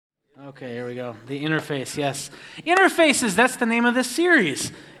Okay, here we go. The interface, yes. Interfaces, that's the name of this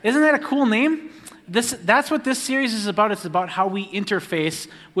series. Isn't that a cool name? That's what this series is about. It's about how we interface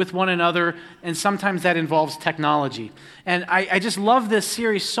with one another, and sometimes that involves technology. And I just love this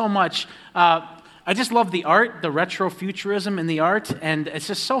series so much. I just love the art, the retrofuturism in the art, and it's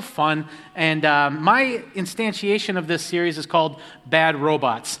just so fun. And my instantiation of this series is called Bad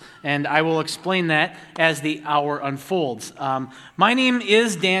Robots, and I will explain that as the hour unfolds. My name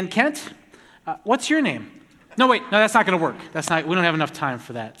is Dan Kent. What's your name? No, wait, no, that's not going to work. We don't have enough time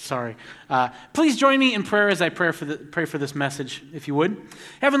for that, sorry. Please join me in prayer as I pray for this message, if you would.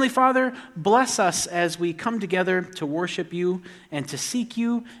 Heavenly Father, bless us as we come together to worship you and to seek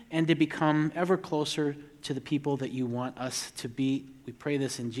you and to become ever closer to the people that you want us to be. We pray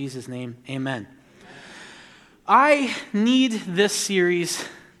this in Jesus' name, amen. I need this series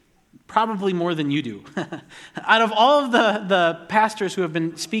probably more than you do. Out of all of the pastors who have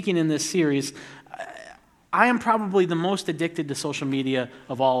been speaking in this series, I am probably the most addicted to social media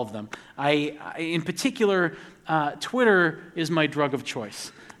of all of them. In particular, Twitter is my drug of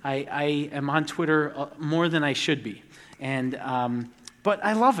choice. I am on Twitter more than I should be, but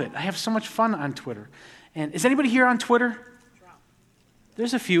I love it. I have so much fun on Twitter. And is anybody here on Twitter? Trump.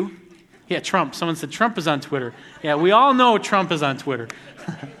 There's a few. Yeah, Trump. Someone said Trump is on Twitter. Yeah, we all know Trump is on Twitter.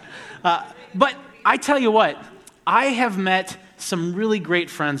 But I tell you what, I have met some really great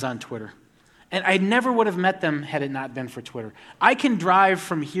friends on Twitter. And I never would have met them had it not been for Twitter. I can drive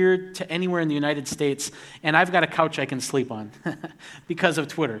from here to anywhere in the United States, and I've got a couch I can sleep on because of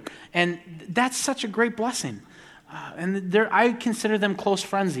Twitter. And that's such a great blessing. I consider them close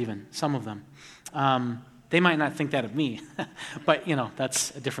friends even, some of them. They might not think that of me, but,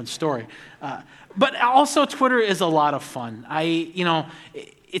 that's a different story. But also Twitter is a lot of fun.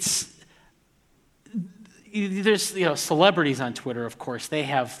 There's celebrities on Twitter, of course. They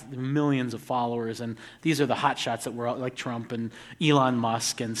have millions of followers, and these are the hotshots that were like Trump and Elon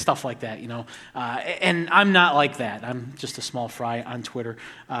Musk and stuff like that, And I'm not like that. I'm just a small fry on Twitter.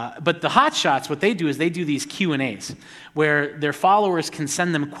 But the hotshots, what they do is they do these Q&As where their followers can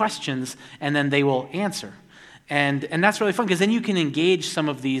send them questions, and then they will answer. And that's really fun because then you can engage some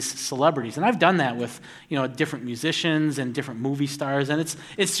of these celebrities. And I've done that with, different musicians and different movie stars, and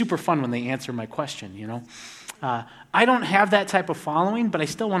it's super fun when they answer my question, I don't have that type of following, but I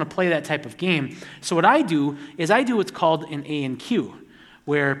still want to play that type of game. So what I do is what's called an A&Q,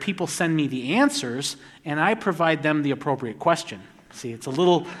 where people send me the answers, and I provide them the appropriate question. See, it's a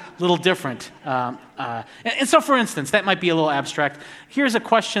little different. And so, for instance, that might be a little abstract. Here's a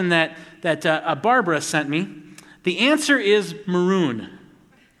question that Barbara sent me. The answer is maroon.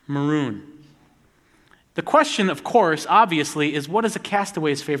 Maroon. The question, of course, obviously, is what is a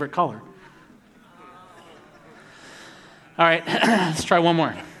castaway's favorite color? All right, let's try one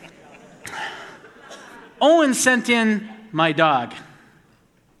more. Owen sent in my dog.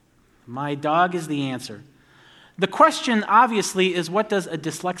 My dog is the answer. The question, obviously, is what does a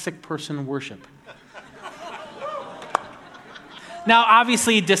dyslexic person worship? Now,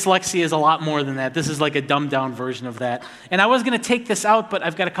 obviously, dyslexia is a lot more than that. This is like a dumbed-down version of that. And I was going to take this out, but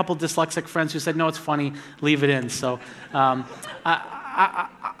I've got a couple dyslexic friends who said, no, it's funny, leave it in. So I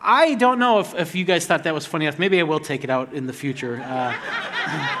don't know if you guys thought that was funny enough. Maybe I will take it out in the future.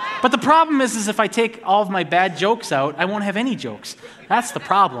 But the problem is if I take all of my bad jokes out, I won't have any jokes. That's the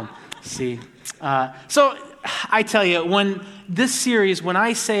problem, see. So I tell you, when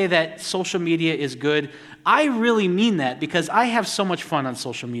I say that social media is good, I really mean that because I have so much fun on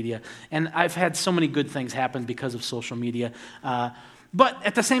social media, and I've had so many good things happen because of social media. But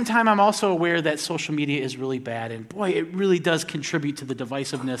at the same time, I'm also aware that social media is really bad, and boy, it really does contribute to the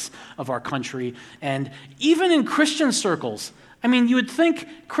divisiveness of our country. And even in Christian circles, you would think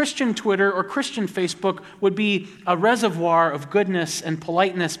Christian Twitter or Christian Facebook would be a reservoir of goodness and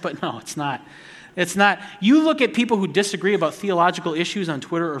politeness, but no, it's not. It's not. You look at people who disagree about theological issues on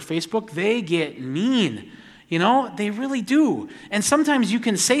Twitter or Facebook, they get mean. They really do. And sometimes you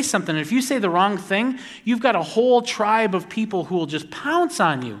can say something, and if you say the wrong thing, you've got a whole tribe of people who will just pounce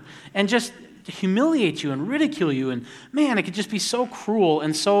on you and just humiliate you and ridicule you. And man, it could just be so cruel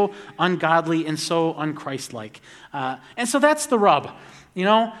and so ungodly and so un-Christ-like. And so that's the rub.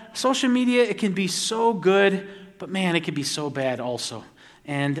 Social media, it can be so good, but man, it can be so bad also.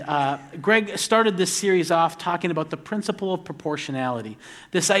 And Greg started this series off talking about the principle of proportionality.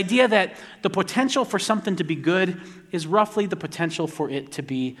 This idea that the potential for something to be good is roughly the potential for it to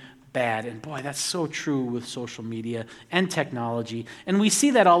be bad. And boy, that's so true with social media and technology. And we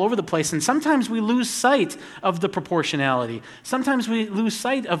see that all over the place. And sometimes we lose sight of the proportionality. Sometimes we lose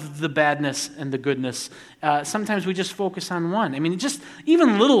sight of the badness and the goodness. Sometimes we just focus on one. I mean, just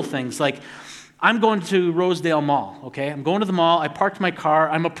even little things like, I'm going to Rosedale Mall, okay? I'm going to the mall. I parked my car.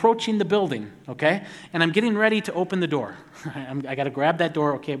 I'm approaching the building, okay? And I'm getting ready to open the door. I got to grab that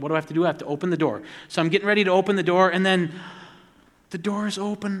door. Okay, what do I have to do? I have to open the door. So I'm getting ready to open the door, and then the doors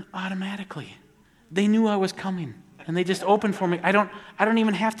open automatically. They knew I was coming, and they just opened for me. I don't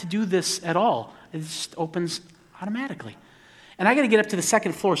even have to do this at all. It just opens automatically. And I got to get up to the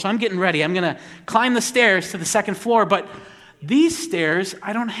second floor, so I'm getting ready. I'm going to climb the stairs to the second floor, but these stairs,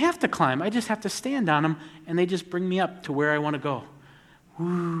 I don't have to climb. I just have to stand on them, and they just bring me up to where I want to go.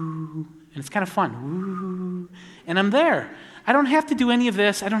 Woo. And it's kind of fun. Woo. And I'm there. I don't have to do any of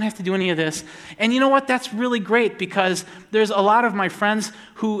this. I don't have to do any of this. And you know what? That's really great because there's a lot of my friends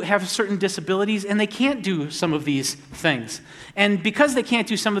who have certain disabilities, and they can't do some of these things. And because they can't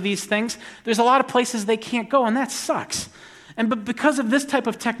do some of these things, there's a lot of places they can't go, and that sucks. But because of this type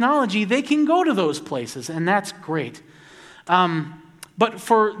of technology, they can go to those places, and that's great. But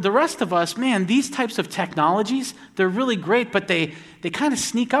for the rest of us, man, these types of technologies, they're really great, but they kind of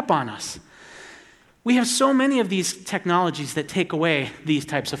sneak up on us. We have so many of these technologies that take away these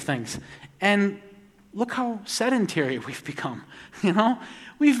types of things. And look how sedentary we've become, you know?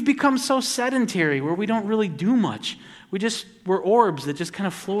 We've become so sedentary where we don't really do much. We're orbs that just kind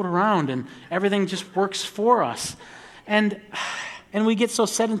of float around and everything just works for us. And we get so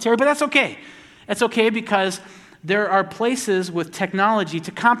sedentary, but that's okay. That's okay because there are places with technology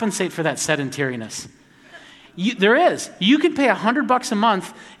to compensate for that sedentariness. There is. You can pay $100 a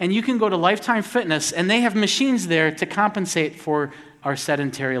month and you can go to Lifetime Fitness and they have machines there to compensate for our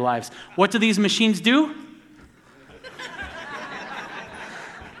sedentary lives. What do these machines do?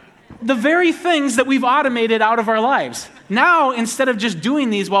 The very things that we've automated out of our lives. Now, instead of just doing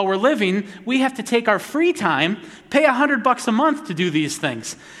these while we're living, we have to take our free time, pay $100 a month to do these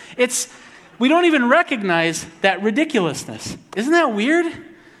things. We don't even recognize that ridiculousness. Isn't that weird?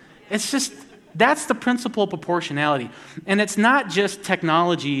 That's the principle of proportionality. And it's not just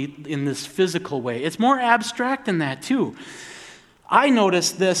technology in this physical way. It's more abstract than that, too. I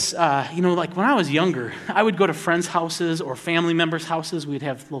noticed this, like when I was younger, I would go to friends' houses or family members' houses. We'd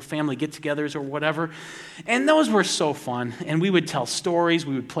have little family get-togethers or whatever. And those were so fun. And we would tell stories.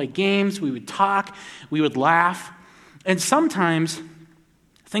 We would play games. We would talk. We would laugh. And sometimes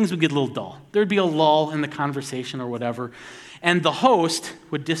things would get a little dull. There'd be a lull in the conversation or whatever. And the host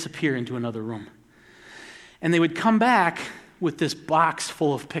would disappear into another room. And they would come back with this box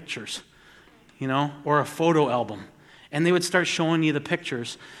full of pictures, or a photo album. And they would start showing you the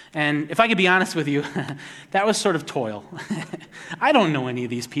pictures. And if I could be honest with you, that was sort of toil. I don't know any of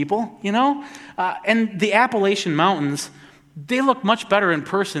these people, and the Appalachian Mountains, they look much better in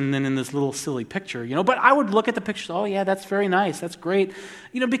person than in this little silly picture, But I would look at the pictures, oh yeah, that's very nice, that's great,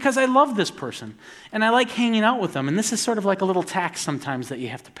 because I love this person. And I like hanging out with them. And this is sort of like a little tax sometimes that you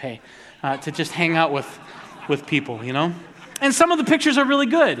have to pay to just hang out with people, And some of the pictures are really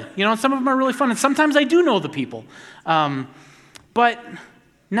good, and some of them are really fun. And sometimes I do know the people. But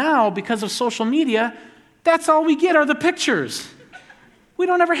now, because of social media, that's all we get are the pictures. We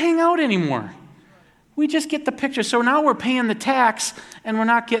don't ever hang out anymore. We just get the pictures. So now we're paying the tax and we're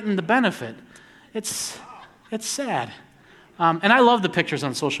not getting the benefit. It's sad. And I love the pictures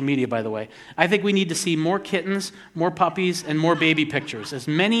on social media, by the way. I think we need to see more kittens, more puppies, and more baby pictures. As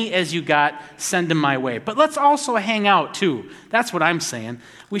many as you got, send them my way. But let's also hang out, too. That's what I'm saying.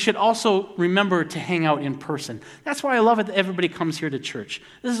 We should also remember to hang out in person. That's why I love it that everybody comes here to church.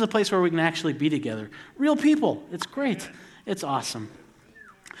 This is a place where we can actually be together. Real people. It's great. It's awesome.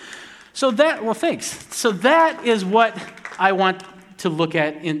 Thanks. So that is what I want to look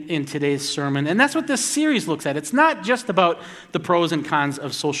at in today's sermon. And that's what this series looks at. It's not just about the pros and cons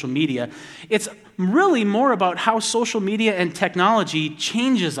of social media. It's really more about how social media and technology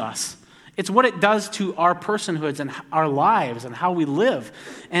changes us. It's what it does to our personhoods and our lives and how we live.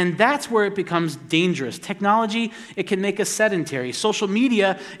 And that's where it becomes dangerous. Technology, it can make us sedentary. Social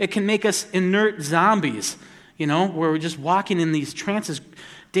media, it can make us inert zombies, where we're just walking in these trances.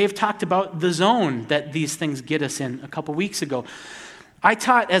 Dave talked about the zone that these things get us in a couple weeks ago. I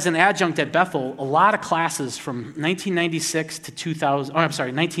taught as an adjunct at Bethel a lot of classes from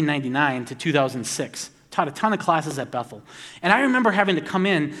 1999 to 2006. Taught a ton of classes at Bethel. And I remember having to come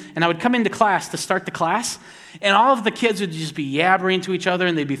in, and I would come into class to start the class, and all of the kids would just be yabbering to each other,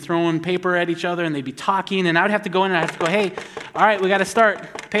 and they'd be throwing paper at each other, and they'd be talking, and I would have to go in and I'd have to go, hey, all right, we got to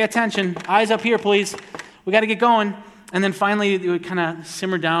start. Pay attention. Eyes up here, please. We got to get going. And then finally, it would kind of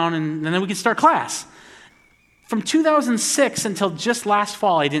simmer down, and then we could start class. From 2006 until just last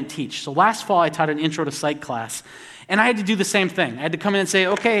fall, I didn't teach. So last fall, I taught an intro to psych class. And I had to do the same thing. I had to come in and say,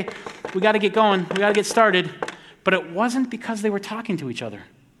 okay, we got to get going. We got to get started. But it wasn't because they were talking to each other.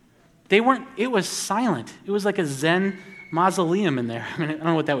 It was silent. It was like a Zen mausoleum in there. I mean, I don't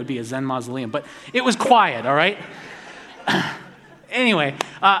know what that would be, a Zen mausoleum, but it was quiet, all right? Anyway,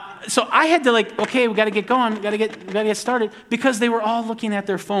 so I had to okay, we got to get going. We got to get started, because they were all looking at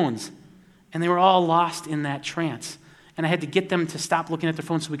their phones, and they were all lost in that trance. And I had to get them to stop looking at their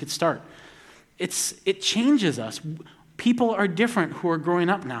phones so we could start. It changes us. People are different who are growing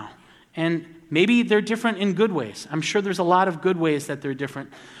up now. And maybe they're different in good ways. I'm sure there's a lot of good ways that they're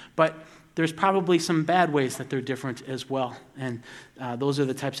different, but there's probably some bad ways that they're different as well. And those are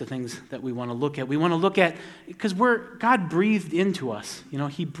the types of things that we want to look at. We want to look at, because God breathed into us.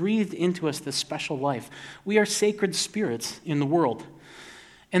 He breathed into us this special life. We are sacred spirits in the world.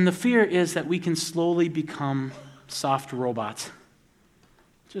 And the fear is that we can slowly become soft robots.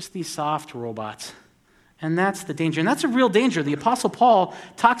 Just these soft robots. And that's the danger. And that's a real danger. The Apostle Paul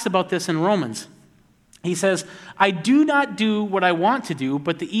talks about this in Romans. He says, I do not do what I want to do,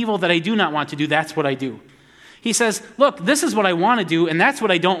 but the evil that I do not want to do, that's what I do. He says, look, this is what I want to do, and that's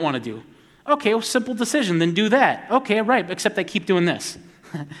what I don't want to do. Okay, well, simple decision, then do that. Okay, right, except I keep doing this.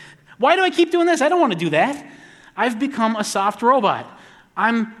 Why do I keep doing this? I don't want to do that. I've become a soft robot.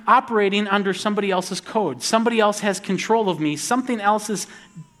 I'm operating under somebody else's code. Somebody else has control of me. Something else is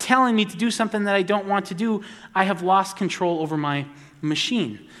telling me to do something that I don't want to do. I have lost control over my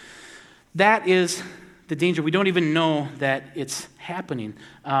machine. That is the danger. We don't even know that it's happening.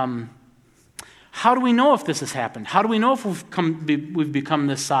 How do we know if this has happened? How do we know if we've become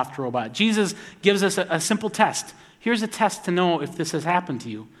this soft robot? Jesus gives us a simple test. Here's a test to know if this has happened to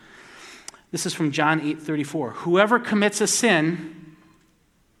you. This is from John 8:34. Whoever commits a sin,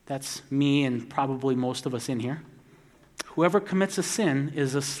 that's me and probably most of us in here, whoever commits a sin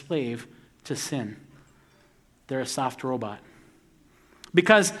is a slave to sin. They're a soft robot.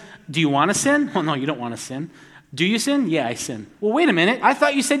 Because, do you want to sin? Well, no, you don't want to sin. Do you sin? Yeah, I sin. Well, wait a minute. I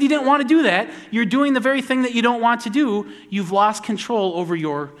thought you said you didn't want to do that. You're doing the very thing that you don't want to do. You've lost control over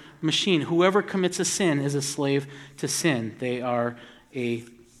your machine. Whoever commits a sin is a slave to sin. They are a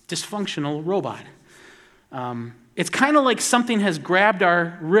dysfunctional robot. It's kind of like something has grabbed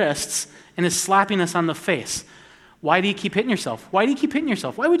our wrists and is slapping us on the face. Why do you keep hitting yourself? Why do you keep hitting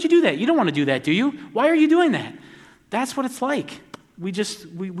yourself? Why would you do that? You don't want to do that, do you? Why are you doing that? That's what it's like. We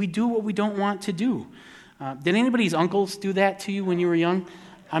do what we don't want to do. Did anybody's uncles do that to you when you were young?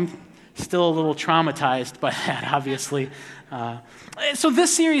 I'm still a little traumatized by that, obviously. So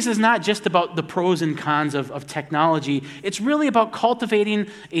this series is not just about the pros and cons of technology. It's really about cultivating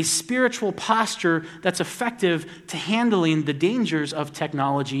a spiritual posture that's effective to handling the dangers of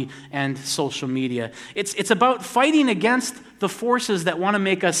technology and social media. It's about fighting against the forces that want to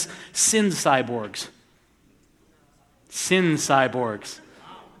make us sin cyborgs. Sin cyborgs.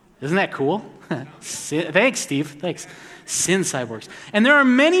 Isn't that cool? Thanks, Steve. Thanks. Sin cyborgs. And there are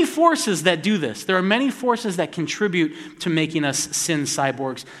many forces that do this. There are many forces that contribute to making us sin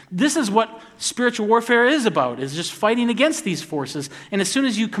cyborgs. This is what spiritual warfare is about, is just fighting against these forces. And as soon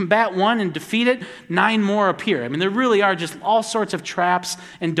as you combat one and defeat it, 9 more appear. I mean, there really are just all sorts of traps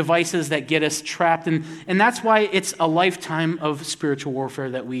and devices that get us trapped. And that's why it's a lifetime of spiritual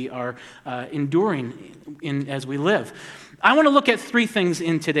warfare that we are enduring as we live. I want to look at 3 things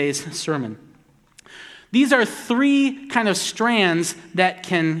in today's sermon. These are 3 kind of strands that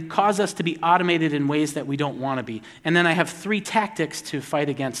can cause us to be automated in ways that we don't want to be. And then I have 3 tactics to fight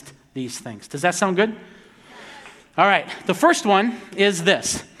against these things. Does that sound good? All right. The first one is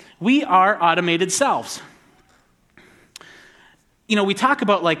this. We are automated selves. We talk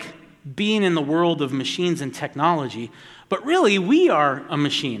about being in the world of machines and technology, but really we are a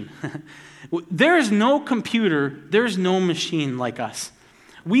machine. There is no computer, there's no machine like us.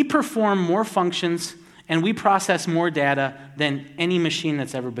 We perform more functions and we process more data than any machine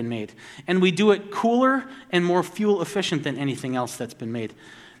that's ever been made. And we do it cooler and more fuel efficient than anything else that's been made.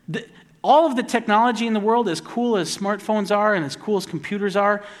 All of the technology in the world, as cool as smartphones are and as cool as computers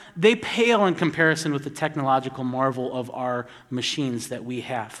are, they pale in comparison with the technological marvel of our machines that we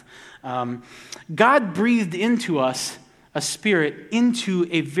have. God breathed into us a spirit into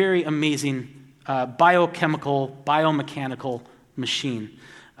a very amazing biomechanical machine.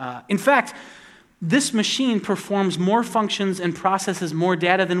 In fact, this machine performs more functions and processes more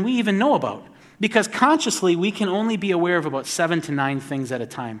data than we even know about, because consciously we can only be aware of about 7 to 9 things at a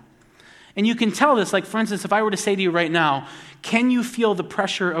time. And you can tell this, for instance, if I were to say to you right now, can you feel the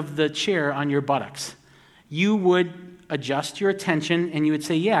pressure of the chair on your buttocks? You would adjust your attention and you would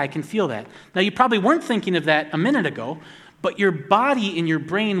say, yeah, I can feel that. Now, you probably weren't thinking of that a minute ago, but your body and your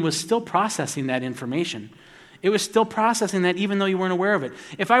brain was still processing that information. It was still processing that even though you weren't aware of it.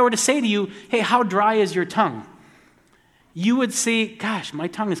 If I were to say to you, hey, how dry is your tongue? You would say, gosh, my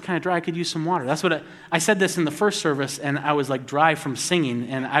tongue is kind of dry. I could use some water. That's what I said this in the first service, and I was like dry from singing,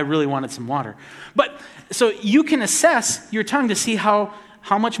 and I really wanted some water. But so you can assess your tongue to see how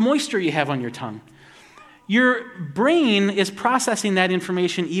much moisture you have on your tongue. Your brain is processing that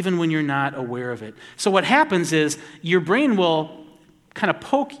information even when you're not aware of it. So what happens is your brain will kind of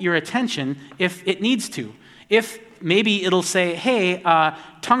poke your attention if it needs to. If maybe it'll say, hey,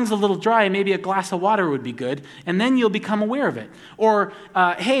 tongue's a little dry, maybe a glass of water would be good, and then you'll become aware of it. Or,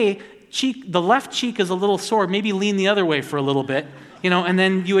 hey, the left cheek is a little sore, maybe lean the other way for a little bit, and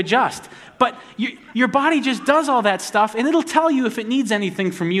then you adjust. But your body just does all that stuff, and it'll tell you if it needs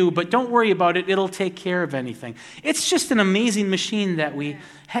anything from you, but don't worry about it, it'll take care of anything. It's just an amazing machine that we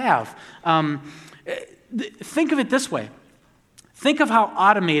have. Think of it this way. Think of how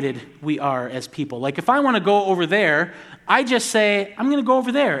automated we are as people. Like if I want to go over there, I just say, I'm going to go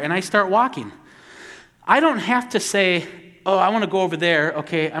over there, and I start walking. I don't have to say, oh, I want to go over there.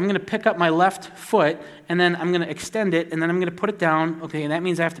 Okay, I'm going to pick up my left foot, and then I'm going to extend it, and then I'm going to put it down. Okay, and that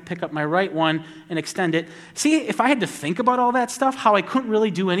means I have to pick up my right one and extend it. See, if I had to think about all that stuff, how I couldn't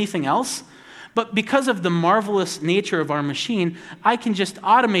really do anything else. But because of the marvelous nature of our machine, I can just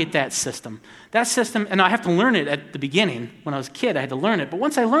automate that system. That system, and I have to learn it at the beginning. When I was a kid, I had to learn it. But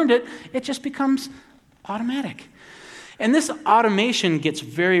once I learned it, it just becomes automatic. And this automation gets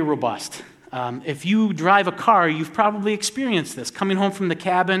very robust. If you drive a car, you've probably experienced this. Coming home from the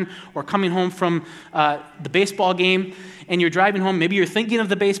cabin or coming home from the baseball game, and you're driving home, maybe you're thinking of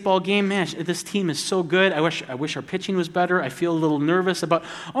the baseball game, man, this team is so good. I wish our pitching was better. I feel a little nervous about,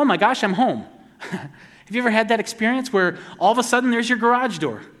 oh my gosh, I'm home. Have you ever had that experience where all of a sudden there's your garage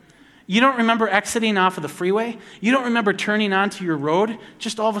door? You don't remember exiting off of the freeway. You don't remember turning onto your road.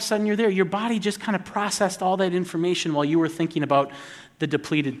 Just all of a sudden you're there. Your body just kind of processed all that information while you were thinking about the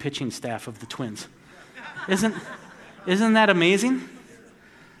depleted pitching staff of the Twins. Isn't that amazing?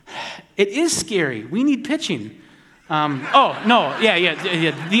 It is scary. We need pitching.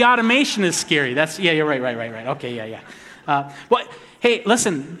 Yeah. The automation is scary. You're right. Okay, yeah. Well, hey,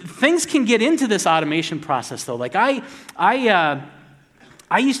 listen, things can get into this automation process, though. Like I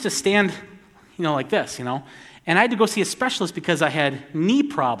used to stand, like this, and I had to go see a specialist because I had knee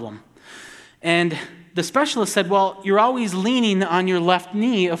problem. And the specialist said, well, you're always leaning on your left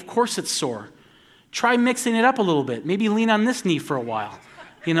knee. Of course it's sore. Try mixing it up a little bit. Maybe lean on this knee for a while,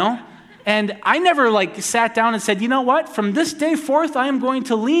 And I never sat down and said, you know what? From this day forth, I am going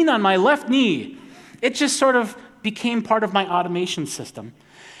to lean on my left knee. It just sort of became part of my automation system.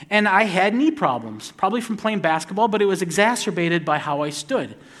 And I had knee problems, probably from playing basketball, but it was exacerbated by how I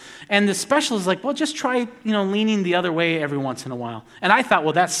stood. And the specialist was like, well, just try, leaning the other way every once in a while. And I thought,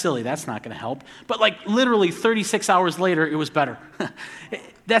 well, that's silly. That's not going to help. But literally 36 hours later, it was better.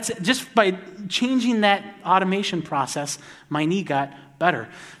 That's just by changing that automation process, my knee got better.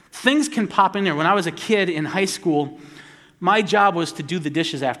 Things can pop in there. When I was a kid in high school, my job was to do the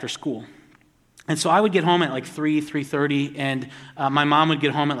dishes after school. And so I would get home at 3:30, and my mom would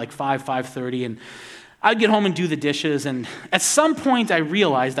get home at 5:30, and I'd get home and do the dishes. And at some point I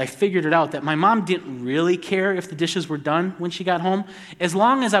figured it out, that my mom didn't really care if the dishes were done when she got home. As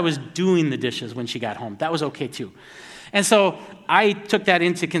long as I was doing the dishes when she got home, that was okay too. And so I took that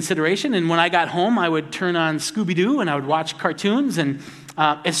into consideration, and when I got home, I would turn on Scooby-Doo, and I would watch cartoons, and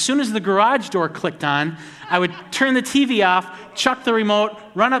as soon as the garage door clicked on, I would turn the TV off, chuck the remote,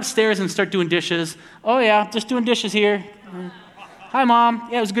 run upstairs and start doing dishes. Oh yeah, just doing dishes here. Hi, Mom.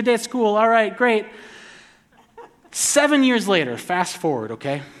 Yeah, it was a good day at school. All right, great. 7 years later, fast forward,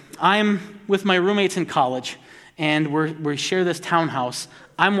 okay? I'm with my roommates in college, and we share this townhouse.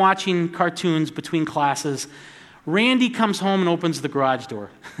 I'm watching cartoons between classes. Randy comes home and opens the garage door.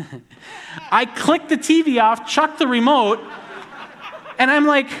 I click the TV off, chuck the remote, and I'm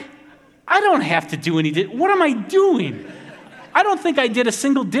like, I don't have to do anything. What am I doing? I don't think I did a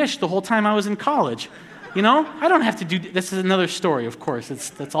single dish the whole time I was in college. I don't have to do, this is another story, of course.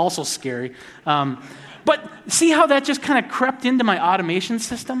 That's also scary. But see how that just kind of crept into my automation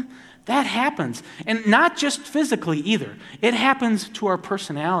system? That happens. And not just physically either. It happens to our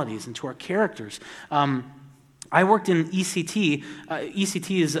personalities and to our characters. I worked in ECT.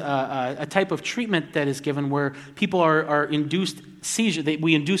 ECT is a type of treatment that is given where people are induced seizure.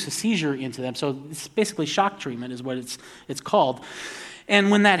 We induce a seizure into them. So it's basically shock treatment is what it's called. And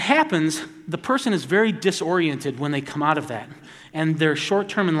when that happens, the person is very disoriented when they come out of that. And their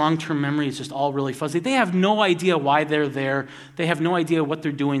short-term and long-term memory is just all really fuzzy. They have no idea why they're there. They have no idea what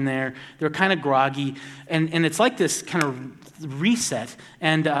they're doing there. They're kind of groggy. And it's like this kind of reset.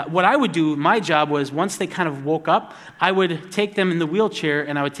 And what I would do, my job was, once they kind of woke up, I would take them in the wheelchair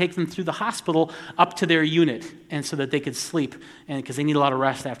and I would take them through the hospital up to their unit, and so that they could sleep, and because they need a lot of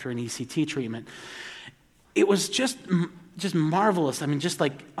rest after an ECT treatment. It was just marvelous. I mean, just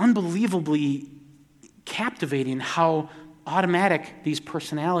like unbelievably captivating how automatic these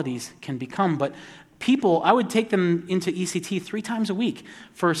personalities can become. But people, I would take them into ECT 3 times a week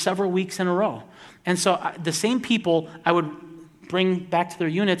for several weeks in a row. And so the same people I would bring back to their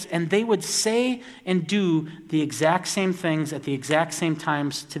units, and they would say and do the exact same things at the exact same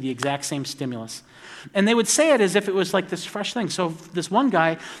times to the exact same stimulus. And they would say it as if it was like this fresh thing. So this one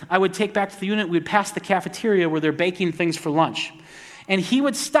guy I would take back to the unit, we'd pass the cafeteria where they're baking things for lunch. And he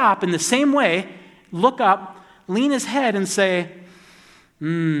would stop in the same way, look up, lean his head and say,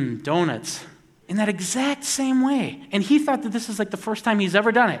 donuts. In that exact same way. And he thought that this is like the first time he's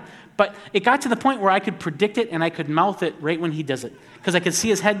ever done it. But it got to the point where I could predict it and I could mouth it right when he does it. Because I could see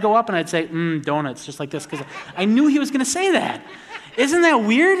his head go up and I'd say, donuts, just like this. Because I knew he was going to say that. Isn't that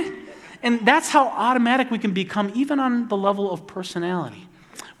weird? And that's how automatic we can become, even on the level of personality,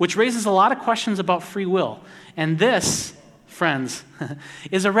 which raises a lot of questions about free will. And this, friends,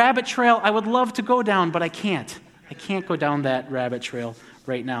 is a rabbit trail I would love to go down, but I can't. I can't go down that rabbit trail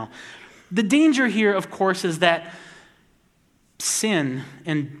right now. The danger here, of course, is that sin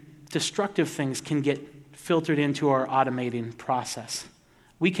and destructive things can get filtered into our automating process.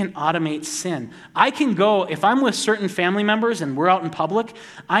 We can automate sin. I can go, if I'm with certain family members and we're out in public,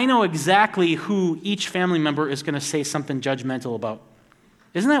 I know exactly who each family member is going to say something judgmental about.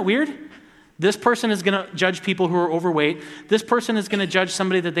 Isn't that weird? This person is going to judge people who are overweight. This person is going to judge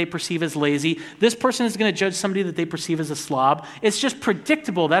somebody that they perceive as lazy. This person is going to judge somebody that they perceive as a slob. It's just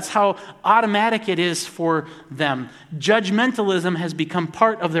predictable. That's how automatic it is for them. Judgmentalism has become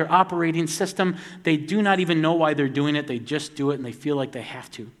part of their operating system. They do not even know why they're doing it. They just do it and they feel like they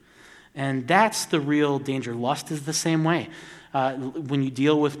have to. And that's the real danger. Lust is the same way. When you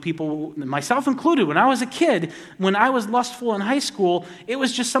deal with people, myself included, when I was a kid, when I was lustful in high school, it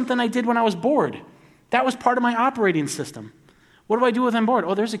was just something I did when I was bored. That was part of my operating system. What do I do when I'm bored?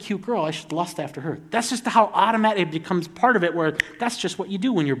 Oh, there's a cute girl. I should lust after her. That's just how automatic it becomes part of it, where that's just what you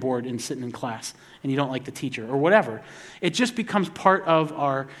do when you're bored and sitting in class and you don't like the teacher or whatever. It just becomes part of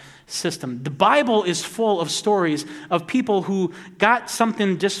our system. The Bible is full of stories of people who got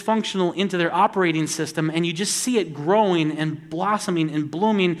something dysfunctional into their operating system, and you just see it growing and blossoming and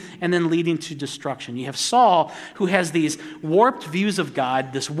blooming and then leading to destruction. You have Saul, who has these warped views of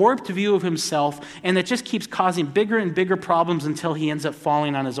God, this warped view of himself, and that just keeps causing bigger and bigger problems until he ends up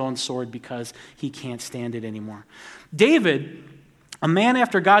falling on his own sword because he can't stand it anymore. David, a man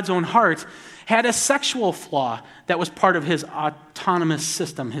after God's own heart, had a sexual flaw that was part of his autonomous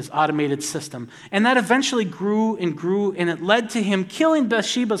system, his automated system. And that eventually grew, and it led to him killing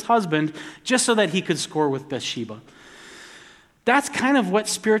Bathsheba's husband just so that he could score with Bathsheba. That's kind of what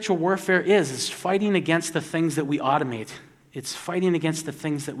spiritual warfare is fighting against the things that we automate. It's fighting against the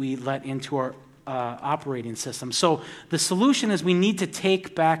things that we let into our operating system. So the solution is we need to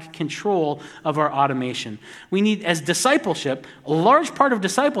take back control of our automation. We need, as discipleship, a large part of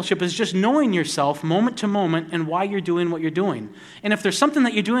discipleship is just knowing yourself moment to moment and why you're doing what you're doing. And if there's something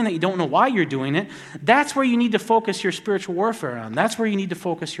that you're doing that you don't know why you're doing it, that's where you need to focus your spiritual warfare on. That's where you need to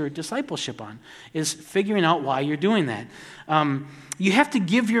focus your discipleship on, is figuring out why you're doing that. You have to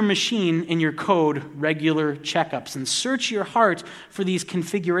give your machine and your code regular checkups and search your heart for these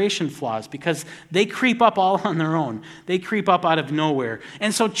configuration flaws, because they creep up all on their own. They creep up out of nowhere.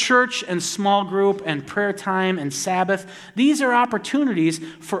 And so church and small group and prayer time and Sabbath, these are opportunities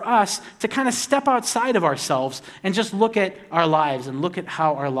for us to kind of step outside of ourselves and just look at our lives and look at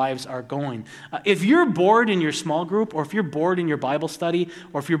how our lives are going. If you're bored in your small group, or if you're bored in your Bible study,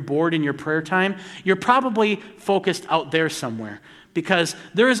 or if you're bored in your prayer time, you're probably focused out there somewhere, because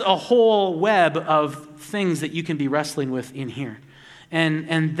there is a whole web of things that you can be wrestling with in here.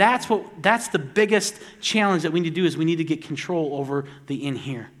 And that's the biggest challenge that we need to do, is we need to get control over the in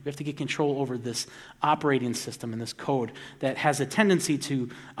here. We have to get control over this operating system and this code that has a tendency to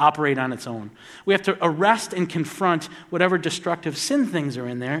operate on its own. We have to arrest and confront whatever destructive sin things are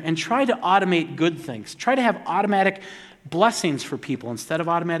in there and try to automate good things. Try to have automatic blessings for people instead of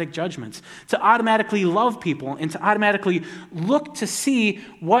automatic judgments, to automatically love people and to automatically look to see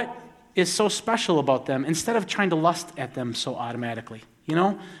what is so special about them instead of trying to lust at them so automatically.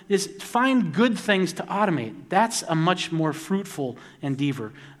 is find good things to automate. That's a much more fruitful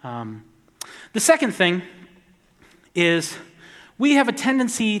endeavor. The second thing is we have a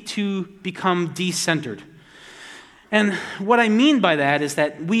tendency to become de-centered. And what I mean by that is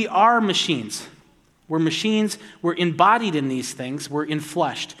that we are machines. We're machines. We're embodied in these things. We're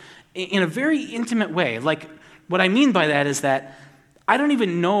infleshed in a very intimate way. Like, what I mean by that is that I don't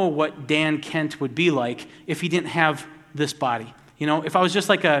even know what Dan Kent would be like if he didn't have this body. If I was just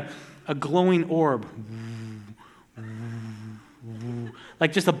like a glowing orb,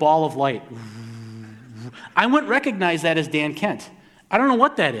 like just a ball of light, I wouldn't recognize that as Dan Kent. I don't know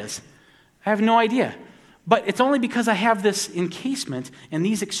what that is. I have no idea. But it's only because I have this encasement and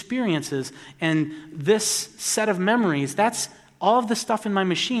these experiences and this set of memories, that's all of the stuff in my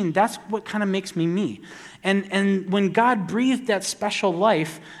machine, that's what kind of makes me me. And when God breathed that special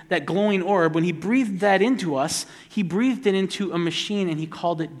life, that glowing orb, when he breathed that into us, he breathed it into a machine and he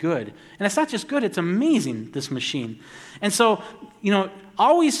called it good. And it's not just good, it's amazing, this machine. And so,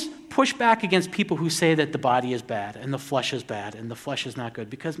 always push back against people who say that the body is bad and the flesh is bad and the flesh is not good,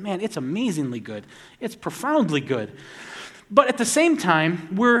 because, man, it's amazingly good. It's profoundly good. But at the same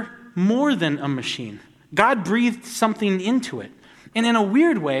time, we're more than a machine. God breathed something into it. And in a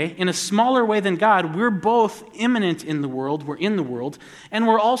weird way, in a smaller way than God, we're both immanent in the world, we're in the world, and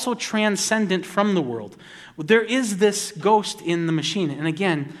we're also transcendent from the world. There is this ghost in the machine. And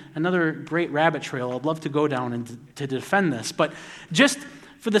again, another great rabbit trail I'd love to go down and to defend this. But just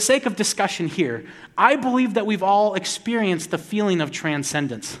for the sake of discussion here, I believe that we've all experienced the feeling of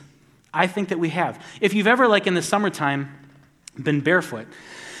transcendence. I think that we have. If you've ever, like in the summertime, been barefoot,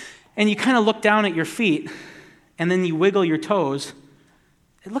 and you kind of look down at your feet, and then you wiggle your toes,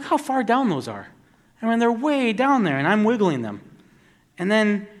 look how far down those are. I mean, they're way down there, and I'm wiggling them. And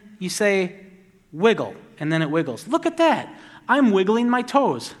then you say, wiggle, and then it wiggles. Look at that. I'm wiggling my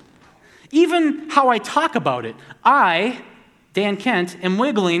toes. Even how I talk about it, I, Dan Kent, am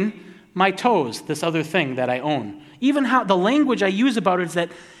wiggling my toes, this other thing that I own. Even how the language I use about it is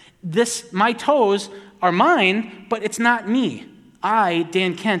that my toes are mine, but it's not me. I,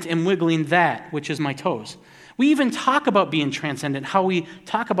 Dan Kent, am wiggling that, which is my toes. We even talk about being transcendent. How we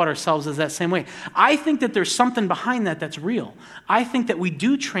talk about ourselves is that same way. I think that there's something behind that that's real. I think that we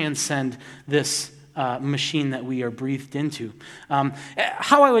do transcend this machine that we are breathed into.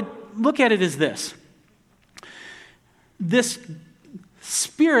 How I would look at it is this. This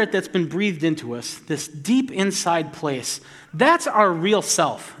spirit that's been breathed into us, this deep inside place, that's our real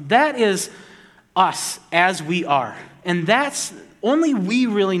self. That is us as we are. And that's only we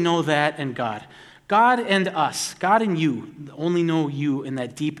really know that, and God. God and us, God and you, only know you in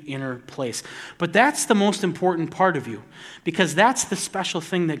that deep inner place. But that's the most important part of you, because that's the special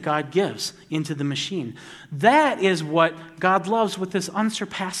thing that God gives into the machine. That is what God loves with this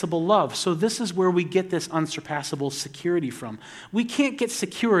unsurpassable love. So this is where we get this unsurpassable security from. We can't get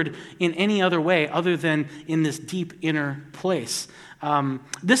secured in any other way other than in this deep inner place.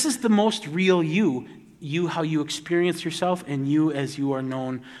 This is the most real you, how you experience yourself, and you as you are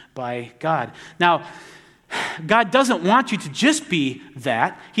known by God. Now, God doesn't want you to just be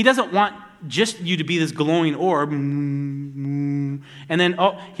that. He doesn't want just you to be this glowing orb. And then,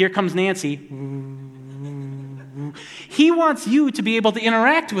 here comes Nancy. He wants you to be able to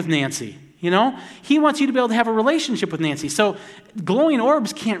interact with Nancy. He wants you to be able to have a relationship with Nancy. So glowing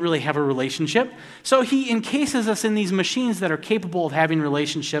orbs can't really have a relationship. So he encases us in these machines that are capable of having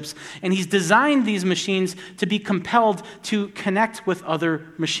relationships, and he's designed these machines to be compelled to connect with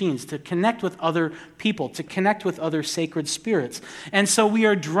other machines, to connect with other people, to connect with other sacred spirits. And so we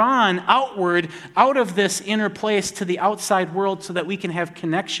are drawn outward, out of this inner place to the outside world so that we can have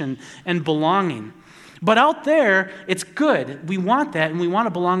connection and belonging. But out there, it's good. We want that, and we want to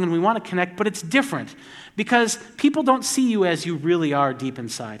belong, and we want to connect, but it's different because people don't see you as you really are deep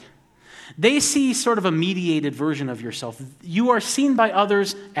inside. They see sort of a mediated version of yourself. You are seen by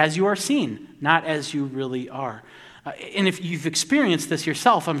others as you are seen, not as you really are. And if you've experienced this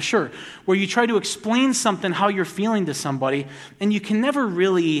yourself, I'm sure, where you try to explain something, how you're feeling to somebody, and you can never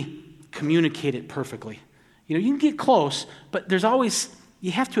really communicate it perfectly. You can get close, but there's always... You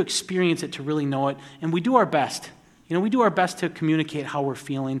have to experience it to really know it, and we do our best. We do our best to communicate how we're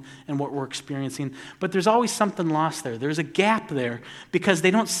feeling and what we're experiencing, but there's always something lost there. There's a gap there because they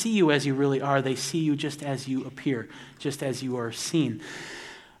don't see you as you really are. They see you just as you appear, just as you are seen.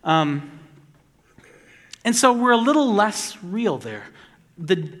 And so we're a little less real there.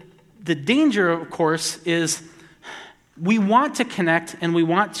 The danger, of course, is we want to connect and we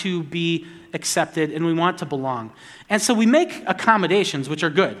want to be accepted and we want to belong. And so we make accommodations, which are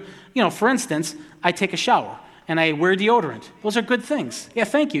good. For instance, I take a shower. and I wear deodorant. Those are good things. Yeah,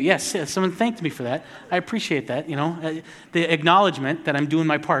 thank you. Yes, someone thanked me for that. I appreciate that, the acknowledgement that I'm doing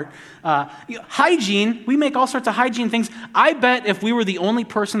my part. Hygiene, we make all sorts of hygiene things. I bet if we were the only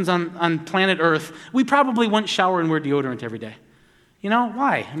persons on planet Earth, we probably wouldn't shower and wear deodorant every day.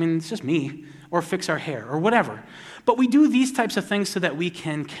 Why? I mean, it's just me. Or fix our hair, or whatever. But we do these types of things so that we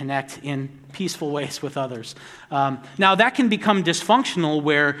can connect in peaceful ways with others. Now, that can become dysfunctional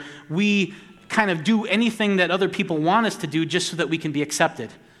where we kind of do anything that other people want us to do just so that we can be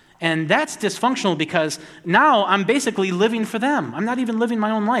accepted. And that's dysfunctional because now I'm basically living for them. I'm not even living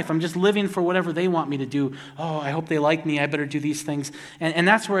my own life. I'm just living for whatever they want me to do. Oh, I hope they like me. I better do these things. And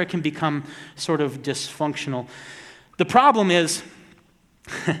that's where it can become sort of dysfunctional. The problem is,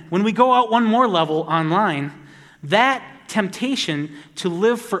 when we go out one more level online, that temptation to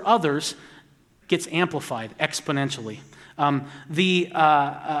live for others gets amplified exponentially. The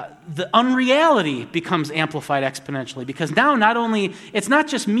unreality becomes amplified exponentially because now it's not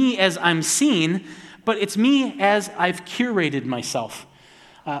just me as I'm seen, but it's me as I've curated myself.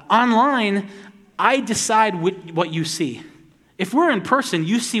 Online, I decide what you see. If we're in person,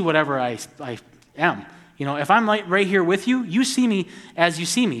 you see whatever I am. If I'm right here with you, you see me as you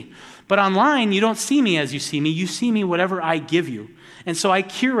see me. But online, you don't see me as you see me whatever I give you. And so I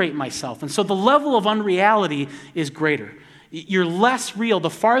curate myself. And so the level of unreality is greater. You're less real.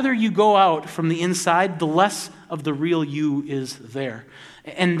 The farther you go out from the inside, the less of the real you is there.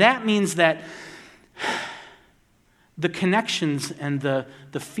 And that means that the connections and the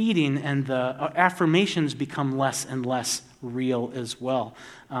feeding and the affirmations become less and less real as well.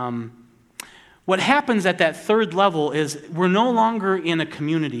 What happens at that third level is we're no longer in a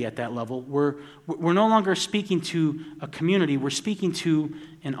community at that level. We're no longer speaking to a community. We're speaking to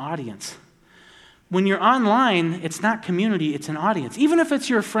an audience. When you're online, it's not community, it's an audience. Even if it's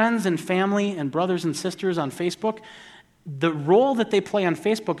your friends and family and brothers and sisters on Facebook, the role that they play on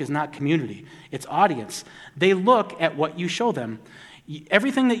Facebook is not community, it's audience. They look at what you show them.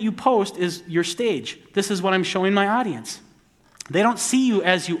 Everything that you post is your stage. This is what I'm showing my audience. They don't see you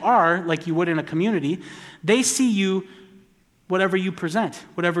as you are, like you would in a community. They see you whatever you present,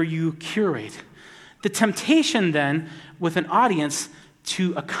 whatever you curate. The temptation then with an audience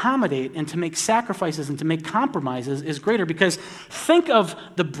to accommodate and to make sacrifices and to make compromises is greater because think of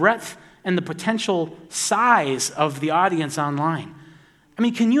the breadth and the potential size of the audience online. I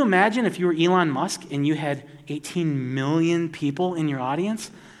mean, can you imagine if you were Elon Musk and you had 18 million people in your audience?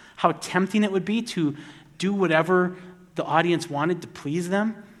 How tempting it would be to do whatever the audience wanted to please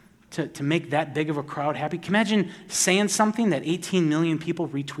them, to make that big of a crowd happy. Can you imagine saying something that 18 million people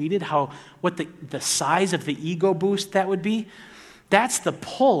retweeted, what the size of the ego boost that would be? That's the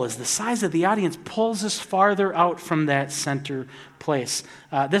pull, is the size of the audience pulls us farther out from that center place.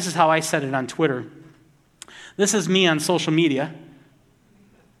 This is how I said it on Twitter. This is me on social media.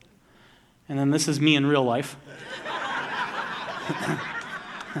 And then this is me in real life.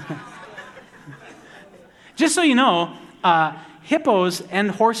 Just so you know, hippos and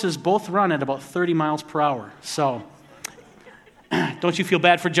horses both run at about 30 miles per hour. So, don't you feel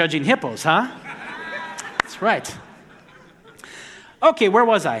bad for judging hippos, huh? That's right. Okay, where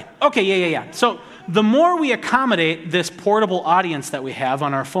was I? Okay, yeah. So, the more we accommodate this portable audience that we have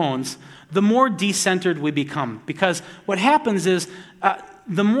on our phones, the more decentered we become. Because what happens is,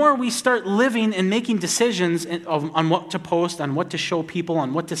 the more we start living and making decisions on what to post, on what to show people,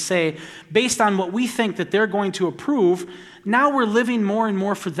 on what to say, based on what we think that they're going to approve, now we're living more and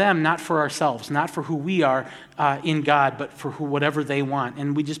more for them, not for ourselves, not for who we are in God, but for whatever they want.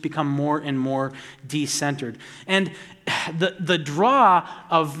 And we just become more and more decentered. And the draw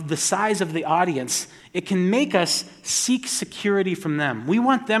of the size of the audience, it can make us seek security from them. We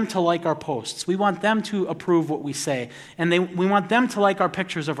want them to like our posts. We want them to approve what we say. And we want them to like our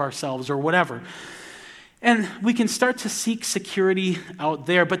pictures of ourselves or whatever. And we can start to seek security out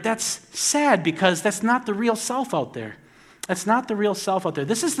there, but that's sad because that's not the real self out there. That's not the real self out there.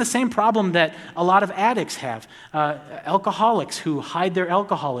 This is the same problem that a lot of addicts have. Alcoholics who hide their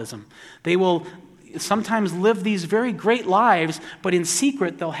alcoholism. They will sometimes live these very great lives, but in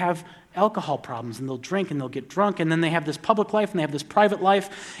secret they'll have alcohol problems, and they'll drink and they'll get drunk, and then they have this public life and they have this private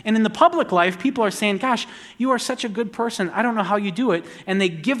life. And in the public life, people are saying, gosh, you are such a good person. I don't know how you do it. And they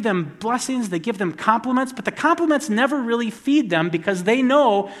give them blessings, they give them compliments, but the compliments never really feed them because they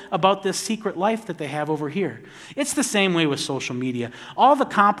know about this secret life that they have over here. It's the same way with social media. All the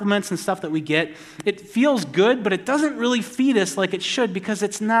compliments and stuff that we get, it feels good, but it doesn't really feed us like it should because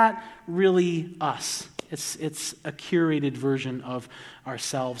it's not really us. It's a curated version of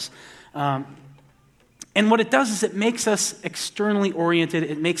ourselves. And what it does is it makes us externally oriented.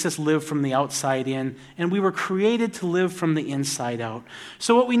 It makes us live from the outside in. And we were created to live from the inside out.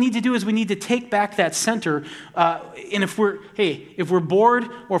 So what we need to do is we need to take back that center. And if we're bored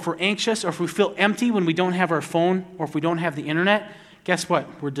or if we're anxious or if we feel empty when we don't have our phone or if we don't have the internet, guess what?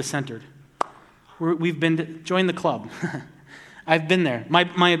 We're decentered. Join the club. I've been there.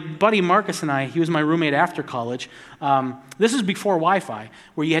 My buddy Marcus and I, he was my roommate after college. This is before Wi-Fi,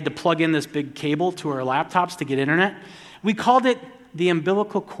 where you had to plug in this big cable to our laptops to get internet. We called it the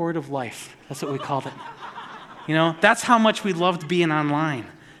umbilical cord of life. That's what we called it. You know, that's how much we loved being online.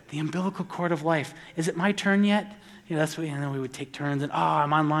 The umbilical cord of life. Is it my turn yet? You know, that's what, we would take turns and,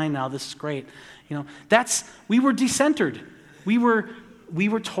 I'm online now. This is great. You know, we were decentered. We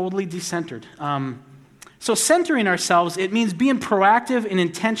were totally decentered. So centering ourselves, it means being proactive and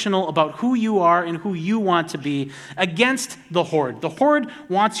intentional about who you are and who you want to be against the horde. The horde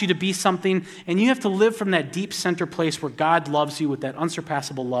wants you to be something, and you have to live from that deep center place where God loves you with that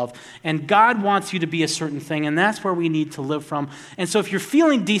unsurpassable love. And God wants you to be a certain thing, and that's where we need to live from. And so if you're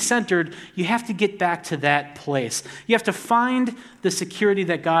feeling decentered, you have to get back to that place. You have to find the security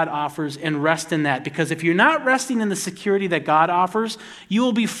that God offers and rest in that. Because if you're not resting in the security that God offers, you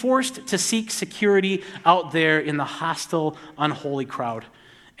will be forced to seek security out there in the hostile, unholy crowd.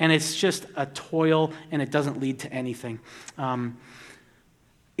 And it's just a toil, and it doesn't lead to anything.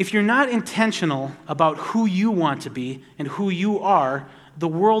 If you're not intentional about who you want to be and who you are, the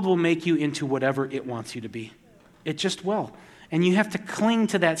world will make you into whatever it wants you to be. It just will. And you have to cling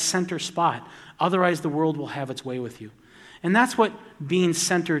to that center spot. Otherwise, the world will have its way with you. And that's what being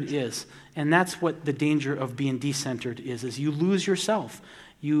centered is. And that's what the danger of being decentered is you lose yourself.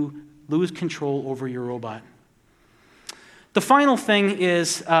 You lose control over your robot. The final thing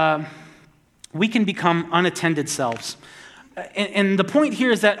is we can become unattended selves. And the point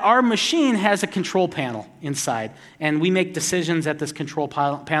here is that our machine has a control panel inside, and we make decisions at this control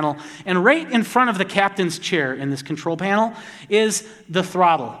panel. And right in front of the captain's chair in this control panel is the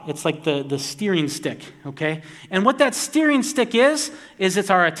throttle. It's like the steering stick, okay? And what that steering stick is it's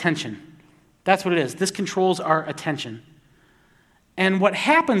our attention. That's what it is. This controls our attention. And what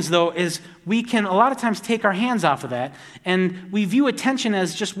happens, though, is we can a lot of times take our hands off of that, and we view attention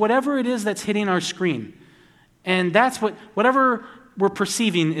as just whatever it is that's hitting our screen. And that's whatever we're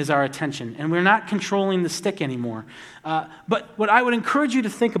perceiving is our attention, and we're not controlling the stick anymore. But what I would encourage you to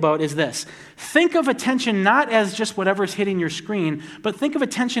think about is this. Think of attention not as just whatever's hitting your screen, but think of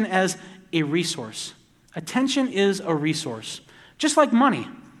attention as a resource. Attention is a resource, just like money.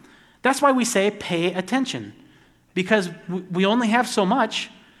 That's why we say pay attention, because we only have so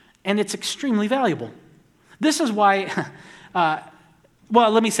much, and it's extremely valuable. This is why... Well,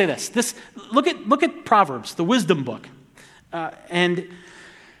 let me say this. Look at Proverbs, the wisdom book. And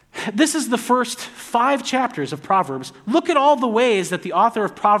this is the first 5 chapters of Proverbs. Look at all the ways that the author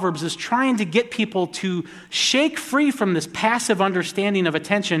of Proverbs is trying to get people to shake free from this passive understanding of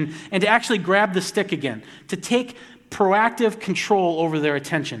attention and to actually grab the stick again, to take proactive control over their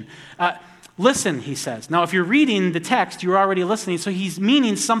attention. Listen, he says. Now, if you're reading the text, you're already listening, so he's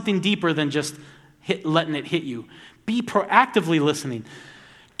meaning something deeper than just letting it hit you. Be proactively listening.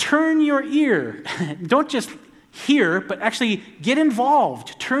 Turn your ear. Don't just hear, but actually get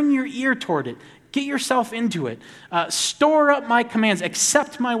involved. Turn your ear toward it. Get yourself into it. Store up my commands.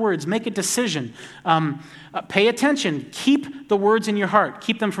 Accept my words. Make a decision. Pay attention. Keep the words in your heart.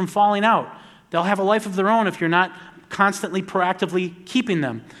 Keep them from falling out. They'll have a life of their own if you're not constantly, proactively keeping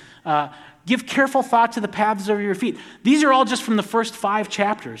them. Give careful thought to the paths of your feet. These are all just from the first 5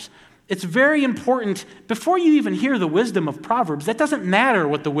 chapters. It's very important, before you even hear the wisdom of Proverbs, that doesn't matter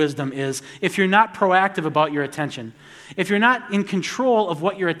what the wisdom is if you're not proactive about your attention. If you're not in control of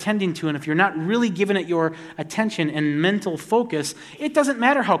what you're attending to, and if you're not really giving it your attention and mental focus, it doesn't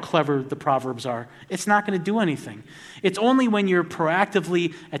matter how clever the Proverbs are. It's not going to do anything. It's only when you're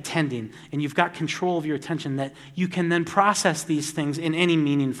proactively attending and you've got control of your attention that you can then process these things in any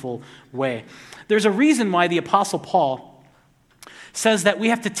meaningful way. There's a reason why the Apostle Paul says that we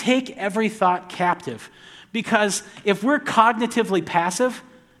have to take every thought captive. Because if we're cognitively passive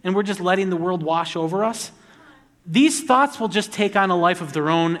and we're just letting the world wash over us, these thoughts will just take on a life of their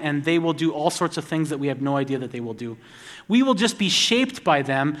own, and they will do all sorts of things that we have no idea that they will do. We will just be shaped by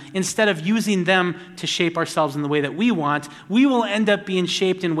them instead of using them to shape ourselves in the way that we want. We will end up being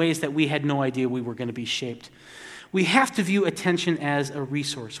shaped in ways that we had no idea we were going to be shaped. We have to view attention as a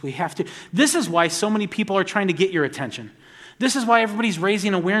resource. This is why so many people are trying to get your attention. This is why everybody's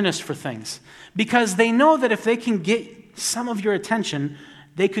raising awareness for things. Because they know that if they can get some of your attention,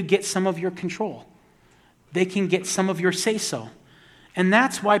 they could get some of your control. They can get some of your say-so. And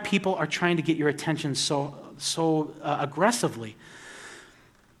that's why people are trying to get your attention so aggressively.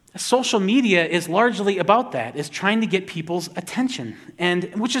 Social media is largely about that, is trying to get people's attention, and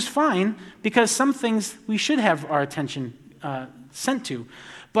which is fine because some things we should have our attention sent to.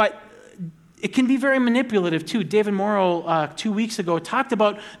 But it can be very manipulative too. David Morrow 2 weeks ago talked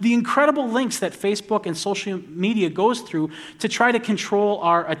about the incredible links that Facebook and social media goes through to try to control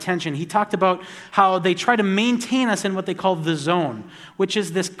our attention. He talked about how they try to maintain us in what they call the zone, which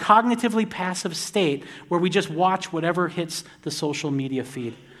is this cognitively passive state where we just watch whatever hits the social media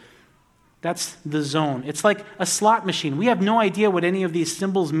feed. That's the zone. It's like a slot machine. We have no idea what any of these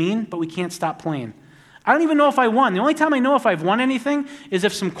symbols mean, but we can't stop playing. I don't even know if I won. The only time I know if I've won anything is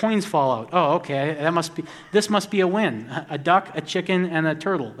if some coins fall out. Oh, okay, this must be a win. A duck, a chicken, and a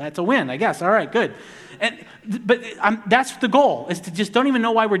turtle. That's a win, I guess. All right, good. But that's the goal, is to just don't even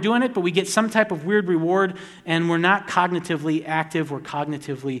know why we're doing it, but we get some type of weird reward, and we're not cognitively active, we're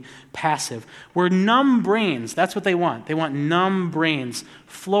cognitively passive. We're numb brains. That's what they want. They want numb brains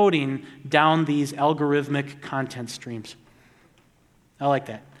floating down these algorithmic content streams. I like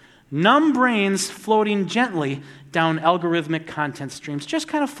that. Numb brains floating gently down algorithmic content streams, just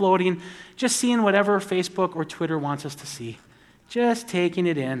kind of floating, just seeing whatever Facebook or Twitter wants us to see. Just taking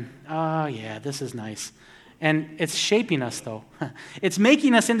it in. Oh, yeah, this is nice. And it's shaping us, though. It's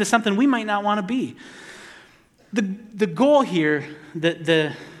making us into something we might not want to be. The goal here,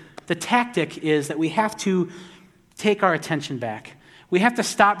 the tactic is that we have to take our attention back. We have to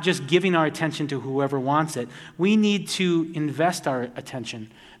stop just giving our attention to whoever wants it. We need to invest our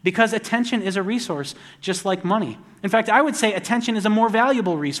attention because attention is a resource just like money. In fact, I would say attention is a more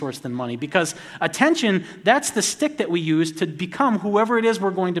valuable resource than money because attention, that's the stick that we use to become whoever it is we're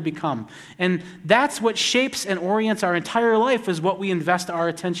going to become. And that's what shapes and orients our entire life is what we invest our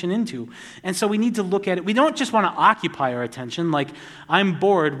attention into. And so we need to look at it. We don't just want to occupy our attention like, I'm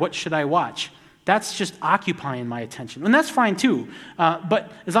bored, what should I watch? That's just occupying my attention. And that's fine too,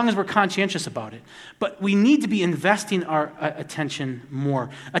 but as long as we're conscientious about it. But we need to be investing our attention more.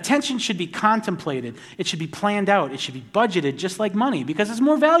 Attention should be contemplated. It should be planned out. It should be budgeted just like money because it's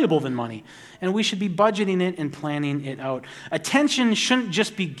more valuable than money. And we should be budgeting it and planning it out. Attention shouldn't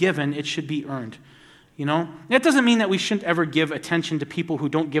just be given. It should be earned. You know, that doesn't mean that we shouldn't ever give attention to people who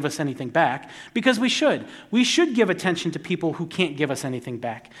don't give us anything back, because we should. We should give attention to people who can't give us anything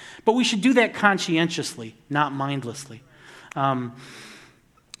back. But we should do that conscientiously, not mindlessly. When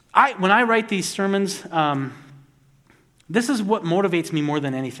I write these sermons, this is what motivates me more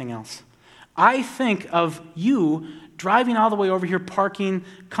than anything else. I think of you driving all the way over here, parking,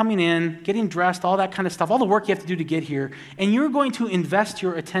 coming in, getting dressed, all that kind of stuff, all the work you have to do to get here, and you're going to invest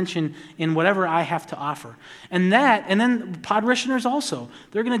your attention in whatever I have to offer. And then Podritioners also,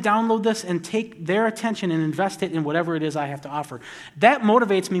 they're going to download this and take their attention and invest it in whatever it is I have to offer. That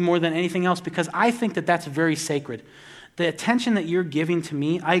motivates me more than anything else because I think that that's very sacred. The attention that you're giving to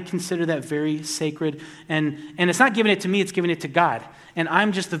me, I consider that very sacred. And it's not giving it to me, it's giving it to God. And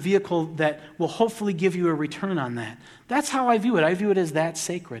I'm just the vehicle that will hopefully give you a return on that. That's how I view it. I view it as that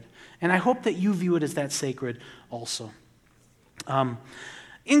sacred. And I hope that you view it as that sacred also.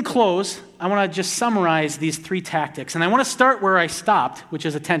 In close, I want to just summarize these three tactics. And I want to start where I stopped, which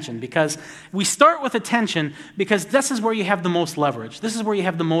is attention. Because we start with attention because this is where you have the most leverage. This is where you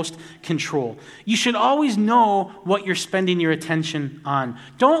have the most control. You should always know what you're spending your attention on.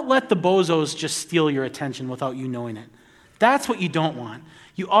 Don't let the bozos just steal your attention without you knowing it. That's what you don't want.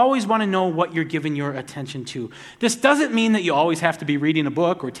 You always want to know what you're giving your attention to. This doesn't mean that you always have to be reading a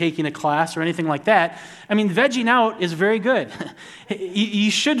book or taking a class or anything like that. I mean, vegging out is very good. You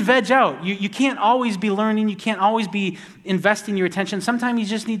should veg out. You can't always be learning. You can't always be investing your attention. Sometimes you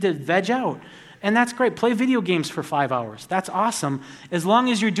just need to veg out. And that's great. Play video games for 5 hours. That's awesome, as long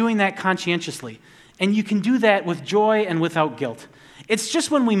as you're doing that conscientiously. And you can do that with joy and without guilt. It's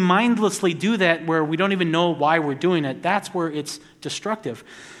just when we mindlessly do that where we don't even know why we're doing it, that's where it's destructive.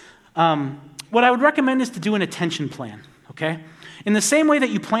 What I would recommend is to do an attention plan, okay? In the same way that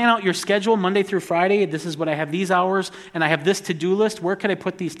you plan out your schedule Monday through Friday, this is what I have these hours, and I have this to-do list, where could I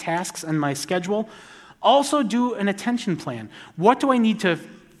put these tasks on my schedule? Also do an attention plan. What do I need to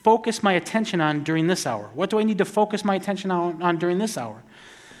focus my attention on during this hour? What do I need to focus my attention on during this hour?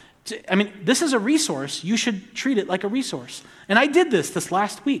 I mean, this is a resource. You should treat it like a resource. And I did this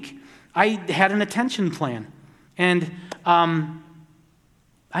last week. I had an attention plan. And I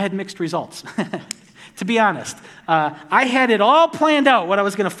had mixed results, to be honest. I had it all planned out, what I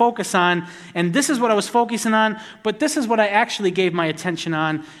was going to focus on. And this is what I was focusing on. But this is what I actually gave my attention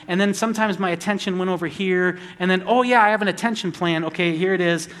on. And then sometimes my attention went over here. And then, oh, yeah, I have an attention plan. Okay, here it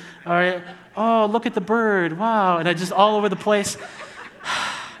is. All right. Oh, look at the bird. Wow. And I just all over the place.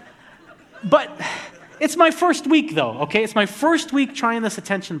 But it's my first week, though, okay? It's my first week trying this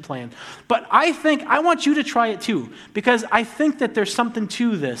attention plan. But I want you to try it too, because I think that there's something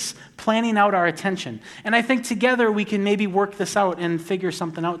to this, planning out our attention. And I think together we can maybe work this out and figure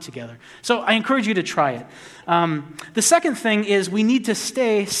something out together. So I encourage you to try it. The second thing is we need to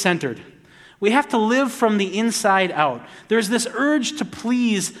stay centered. We have to live from the inside out. There's this urge to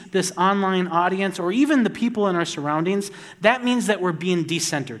please this online audience or even the people in our surroundings. That means that we're being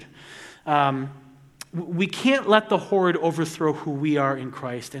decentered. We can't let the horde overthrow who we are in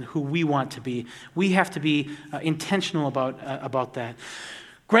Christ and who we want to be. We have to be intentional about that.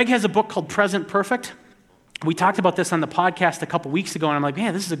 Greg has a book called Present Perfect. We talked about this on the podcast a couple weeks ago, and I'm like,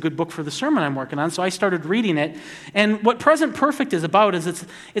 man, this is a good book for the sermon I'm working on. So I started reading it. And what Present Perfect is about is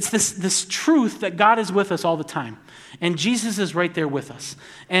it's this truth that God is with us all the time. And Jesus is right there with us.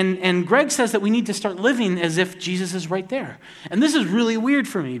 And Greg says that we need to start living as if Jesus is right there. And this is really weird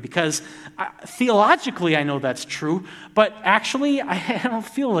for me because theologically I know that's true, but actually I don't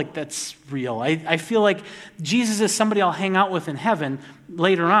feel like that's real. I feel like Jesus is somebody I'll hang out with in heaven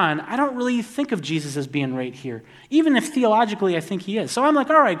later on. I don't really think of Jesus as being right here, even if theologically I think he is. So I'm like,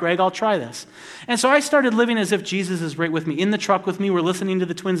 all right, Greg, I'll try this. And so I started living as if Jesus is right with me. In the truck with me, we're listening to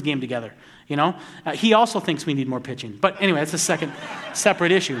the Twins game together. You know, he also thinks we need more pitching. But anyway, that's a second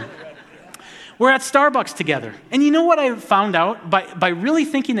separate issue. We're at Starbucks together. And you know what I found out? By really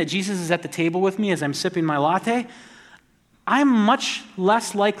thinking that Jesus is at the table with me as I'm sipping my latte, I'm much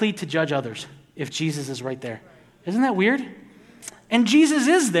less likely to judge others if Jesus is right there. Isn't that weird? And Jesus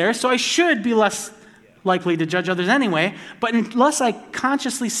is there, so I should be less likely to judge others anyway. But unless I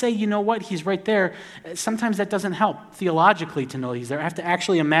consciously say, you know what, he's right there, sometimes that doesn't help theologically to know he's there. I have to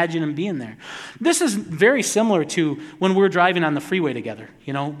actually imagine him being there. This is very similar to when we're driving on the freeway together.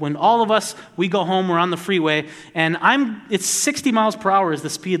 You know, when all of us, we go home, we're on the freeway, and it's 60 miles per hour is the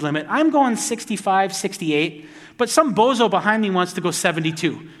speed limit. I'm going 65, 68, but some bozo behind me wants to go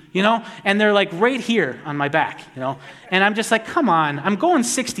 72. You know, and they're like right here on my back, you know, and I'm just like, come on, I'm going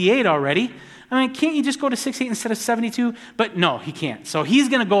 68 already. I mean, can't you just go to 68 instead of 72? But no, he can't. So he's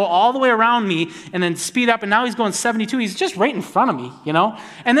going to go all the way around me and then speed up, and now he's going 72. He's just right in front of me, you know?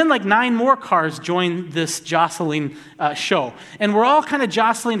 And then like 9 more cars join this jostling show. And we're all kind of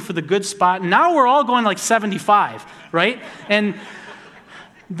jostling for the good spot. And now we're all going like 75, right? And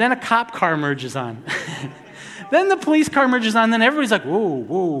then a cop car merges on. Then the police car merges on, then everybody's like, whoa,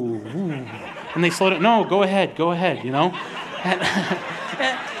 whoa, whoa. And they slow down. No, go ahead, you know?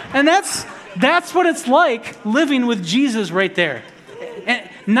 And that's what it's like living with Jesus right there. And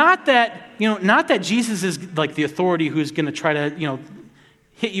not that Jesus is like the authority who's going to try to, you know,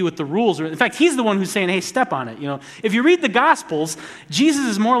 hit you with the rules. In fact, he's the one who's saying, hey, step on it. You know, if you read the Gospels, Jesus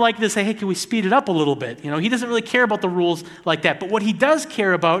is more likely to say, hey, can we speed it up a little bit? You know, he doesn't really care about the rules like that. But what he does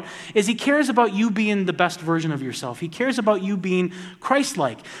care about is he cares about you being the best version of yourself. He cares about you being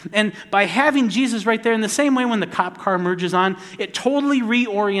Christ-like. And by having Jesus right there, in the same way when the cop car merges on, it totally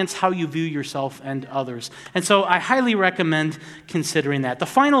reorients how you view yourself and others. And so I highly recommend considering that. The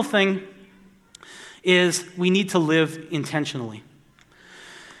final thing is we need to live intentionally.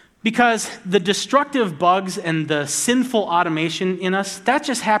 Because the destructive bugs and the sinful automation in us, that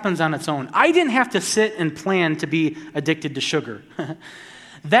just happens on its own. I didn't have to sit and plan to be addicted to sugar.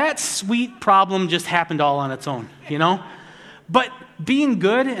 That sweet problem just happened all on its own, you know? But being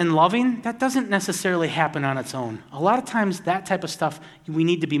good and loving, that doesn't necessarily happen on its own. A lot of times that type of stuff we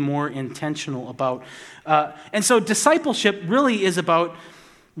need to be more intentional about. And so discipleship really is about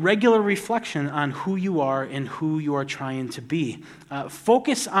regular reflection on who you are and who you are trying to be.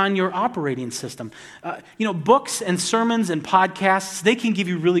 Focus on your operating system. Books and sermons and podcasts, they can give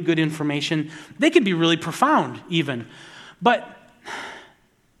you really good information. They can be really profound even. But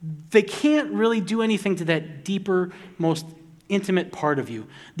they can't really do anything to that deeper, most intimate part of you.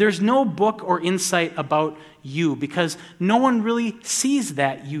 There's no book or insight about you because no one really sees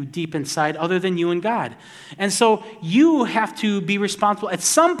that you deep inside other than you and God. And so you have to be responsible. At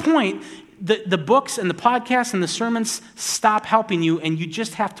some point, the books and the podcasts and the sermons stop helping you, and you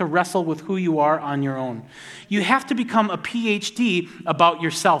just have to wrestle with who you are on your own. You have to become a PhD about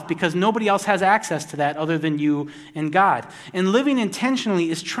yourself because nobody else has access to that other than you and God. And living intentionally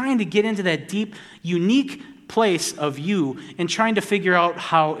is trying to get into that deep, unique place of you and trying to figure out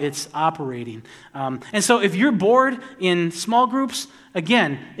how it's operating. And so if you're bored in small groups,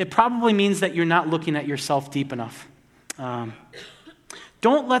 again, it probably means that you're not looking at yourself deep enough.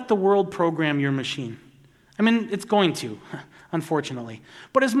 Don't let the world program your machine. I mean, it's going to, unfortunately.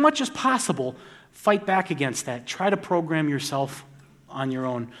 But as much as possible, fight back against that. Try to program yourself on your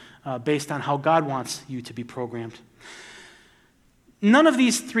own based on how God wants you to be programmed. none of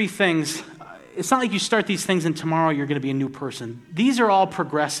these three things, it's not like you start these things and tomorrow you're going to be a new person. These are all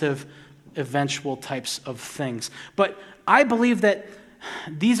progressive, eventual types of things. But I believe that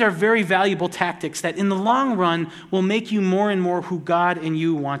these are very valuable tactics that in the long run will make you more and more who God and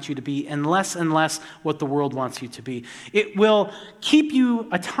you want you to be and less what the world wants you to be. It will keep you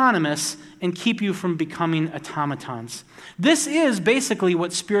autonomous and keep you from becoming automatons. This is basically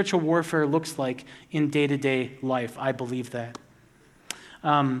what spiritual warfare looks like in day-to-day life. I believe that.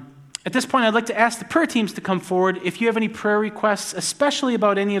 At this point, I'd like to ask the prayer teams to come forward. If you have any prayer requests, especially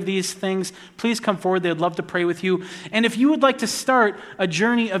about any of these things, please come forward. They'd love to pray with you. And if you would like to start a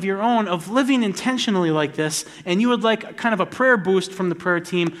journey of your own of living intentionally like this, and you would like kind of a prayer boost from the prayer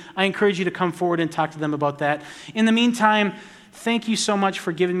team, I encourage you to come forward and talk to them about that. In the meantime, thank you so much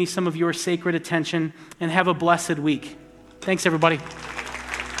for giving me some of your sacred attention, and have a blessed week. Thanks, everybody.